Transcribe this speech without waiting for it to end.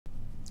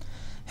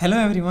Hello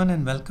everyone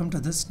and welcome to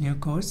this new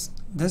course.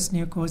 This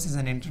new course is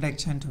an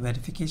introduction to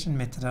verification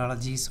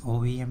methodologies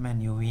OVM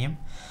and UVM.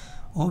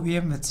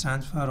 OVM, which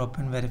stands for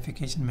Open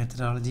Verification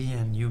Methodology,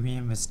 and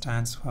UVM, which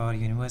stands for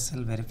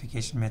Universal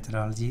Verification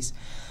Methodologies,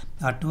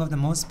 are two of the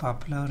most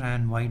popular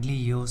and widely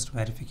used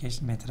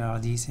verification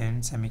methodologies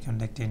in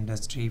semiconductor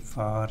industry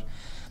for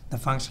the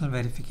functional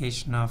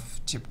verification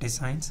of chip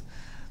designs.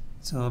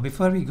 So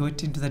before we go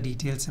into the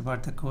details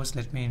about the course,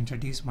 let me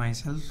introduce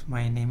myself.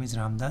 My name is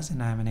Ramdas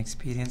and I am an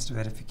experienced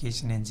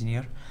verification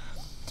engineer.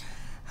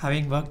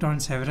 Having worked on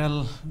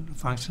several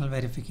functional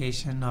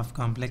verification of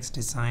complex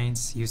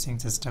designs using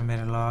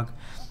SystemVerilog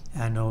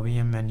and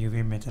OVM and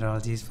UVM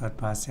methodologies for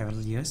past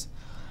several years.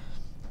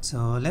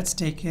 So let's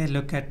take a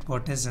look at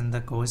what is in the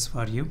course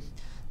for you.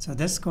 So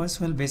this course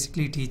will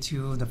basically teach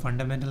you the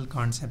fundamental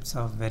concepts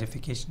of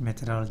verification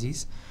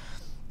methodologies.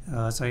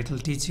 So it will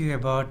teach you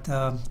about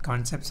the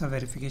concepts of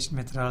verification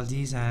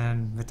methodologies,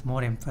 and with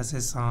more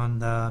emphasis on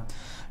the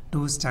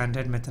two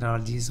standard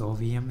methodologies,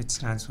 OVM, which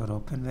stands for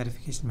Open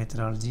Verification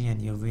Methodology,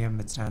 and UVM,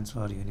 which stands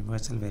for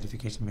Universal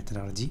Verification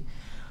Methodology.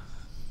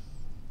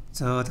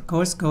 So the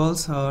course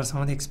goals or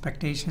some of the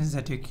expectations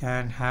that you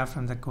can have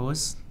from the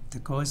course. The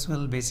course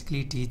will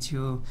basically teach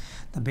you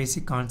the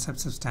basic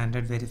concepts of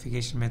standard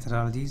verification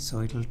methodologies.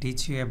 So it will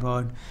teach you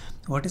about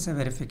what is a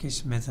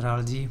verification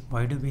methodology,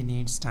 why do we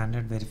need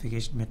standard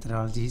verification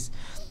methodologies,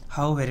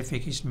 how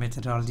verification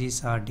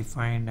methodologies are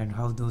defined and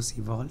how those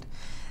evolved,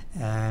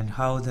 and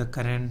how the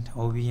current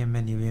OVM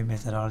and UVM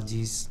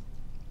methodologies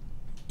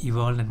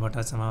evolved, and what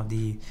are some of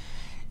the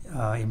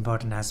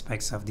important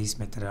aspects of these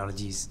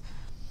methodologies.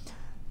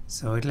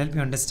 So it will help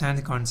you understand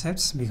the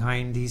concepts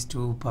behind these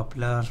two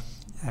popular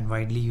and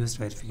widely used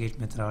verification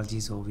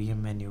methodologies,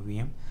 OVM and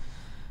UVM.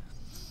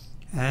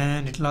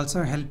 And it will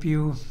also help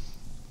you,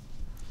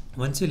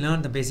 once you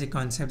learn the basic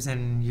concepts,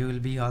 and you will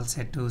be all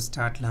set to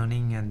start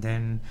learning and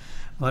then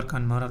work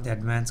on more of the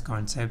advanced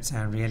concepts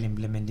and real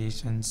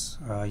implementations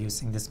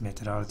using these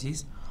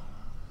methodologies.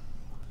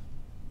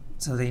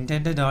 So the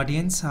intended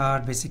audience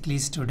are basically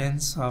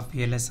students of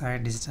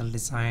VLSI, digital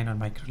design, or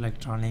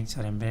microelectronics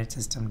or embedded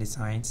system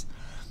designs,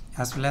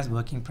 as well as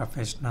working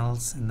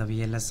professionals in the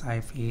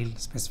VLSI field,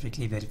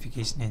 specifically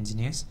verification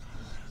engineers.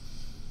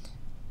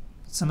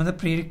 Some of the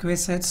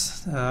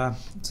prerequisites,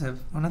 so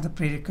one of the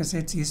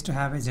prerequisites is to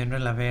have a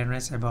general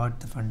awareness about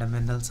the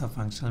fundamentals of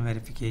functional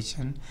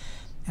verification,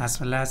 as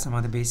well as some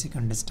of the basic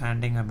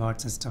understanding about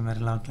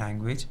SystemVerilog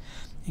language,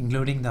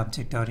 including the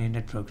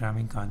object-oriented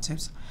programming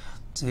concepts.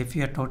 So if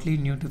you are totally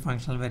new to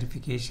functional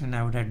verification,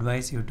 I would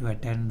advise you to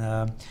attend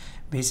the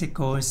basic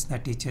course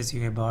that teaches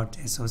you about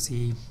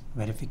SOC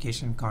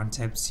verification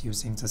concepts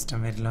using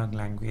SystemVerilog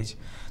language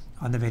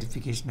on the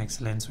Verification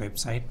Excellence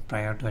website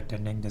prior to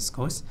attending this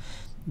course,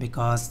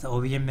 because the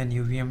OVM and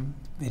UVM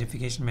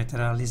verification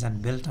methodologies are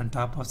built on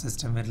top of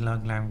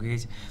SystemVerilog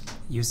language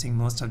using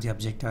most of the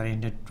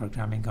object-oriented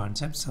programming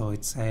concepts. So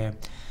it's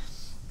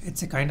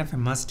a kind of a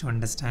must to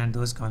understand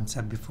those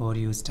concepts before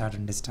you start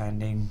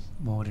understanding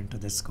more into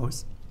this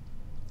course.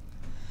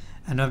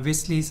 And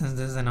obviously, since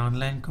this is an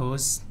online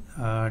course,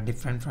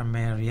 different from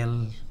a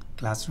real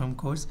classroom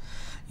course,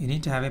 you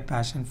need to have a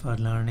passion for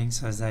learning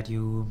so that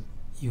you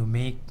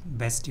make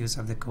best use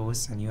of the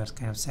course and you are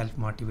kind of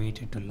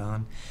self-motivated to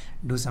learn,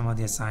 do some of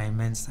the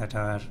assignments that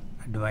are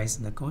advised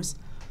in the course.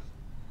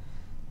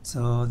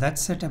 So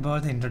that's it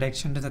about the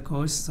introduction to the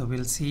course. So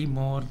we'll see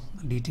more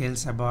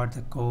details about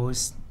the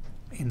course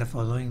in the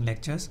following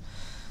lectures.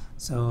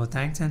 So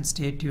thanks and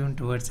stay tuned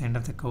towards the end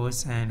of the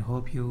course, and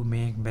hope you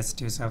make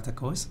best use of the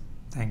course.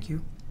 Thank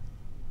you.